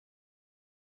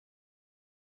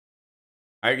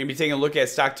All right, going to be taking a look at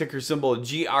stock ticker symbol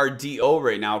GRDO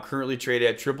right now, currently traded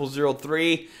at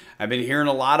 0003. I've been hearing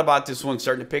a lot about this one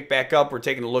starting to pick back up. We're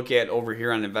taking a look at over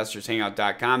here on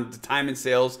investorshangout.com, the time and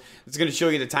sales. It's going to show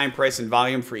you the time, price, and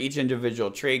volume for each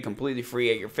individual trade, completely free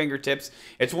at your fingertips.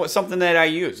 It's something that I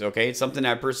use, okay? It's something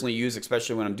I personally use,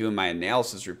 especially when I'm doing my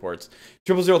analysis reports.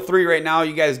 0003 right now,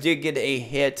 you guys did get a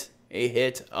hit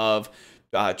of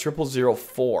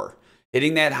 0004.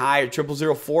 Hitting that high at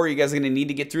 0004, you guys are going to need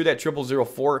to get through that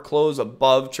 0004 close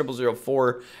above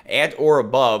 0004 at or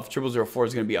above. 0004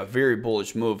 is going to be a very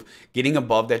bullish move. Getting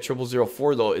above that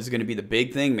 0004 though is going to be the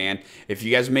big thing, man. If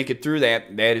you guys make it through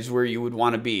that, that is where you would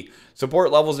want to be.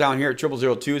 Support levels down here at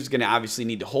 0002 is going to obviously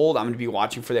need to hold. I'm going to be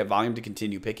watching for that volume to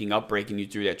continue picking up, breaking you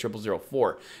through that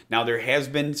 0004. Now there has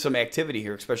been some activity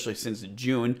here, especially since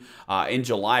June, in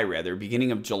July rather,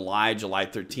 beginning of July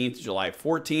 13th, July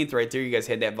 14th, right there. You guys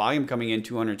had that volume coming in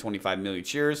 225 million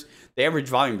shares. The average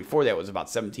volume before that was about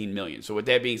 17 million. So with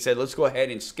that being said, let's go ahead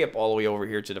and skip all the way over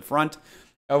here to the front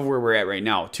of where we're at right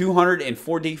now.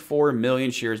 244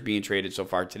 million shares being traded so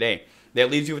far today. That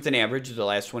leaves you with an average of the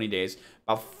last 20 days,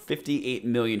 about 58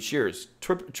 million shares.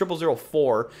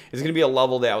 0004 is going to be a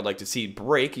level that I would like to see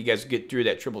break. You guys get through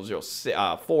that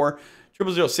 0004.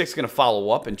 0006 is going to follow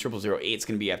up, and 0008 is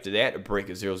going to be after that. A break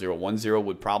of 0010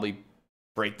 would probably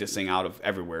break this thing out of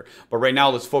everywhere. But right now,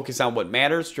 let's focus on what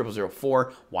matters.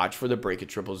 0004, watch for the break at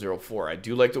 0004. I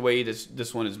do like the way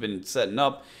this one has been setting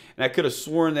up, and I could have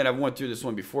sworn that I've went through this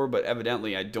one before, but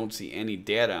evidently I don't see any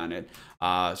data on it.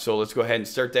 So let's go ahead and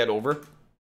start that over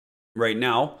right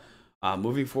now.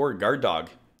 Moving forward, guard dog.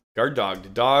 Guard dog. The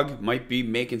dog might be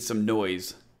making some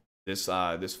noise this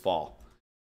fall.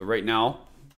 But right now,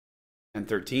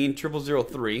 1013,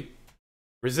 0003.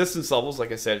 Resistance levels,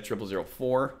 like I said, at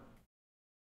 0004.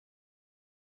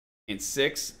 And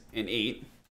 6 and 8.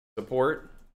 Support,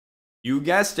 you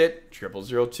guessed it,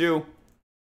 0002.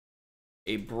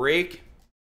 A break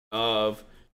of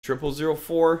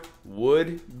 0004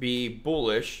 would be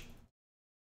bullish.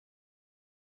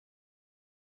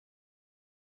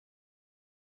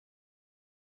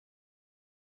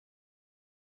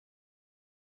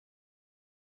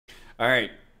 All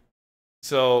right,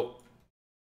 so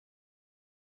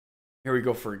here we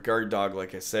go for guard dog,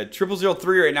 like I said.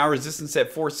 0003 right now, resistance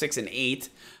at 4, 6, and 8.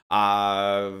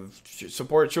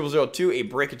 Support at 0002, a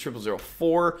break at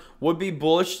 0004 would be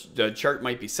bullish. The chart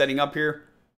might be setting up here,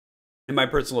 in my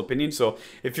personal opinion. So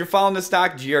if you're following the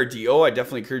stock, GRDO, I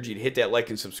definitely encourage you to hit that like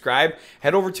and subscribe.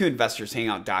 Head over to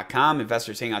investorshangout.com,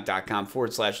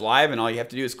 investorshangout.com/live, and all you have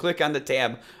to do is click on the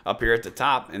tab up here at the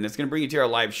top, and it's going to bring you to our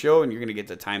live show, and you're going to get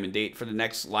the time and date for the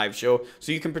next live show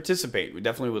so you can participate. We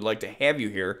definitely would like to have you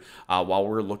here while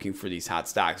we're looking for these hot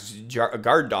stocks.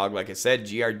 Guard dog, like I said,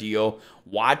 GRDO,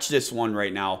 watch this one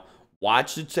right now.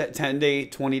 Watch the 10-day,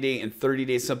 20-day, and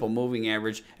 30-day simple moving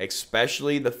average,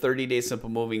 especially the 30-day simple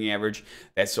moving average.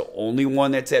 That's the only one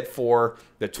that's at 4.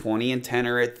 The 20 and 10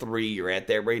 are at 3. You're at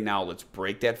that right now. Let's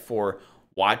break that 4.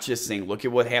 Watch this thing. Look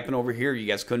at what happened over here. You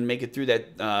guys couldn't make it through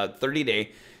that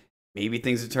 30-day. Maybe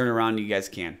things will turn around and you guys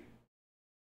can.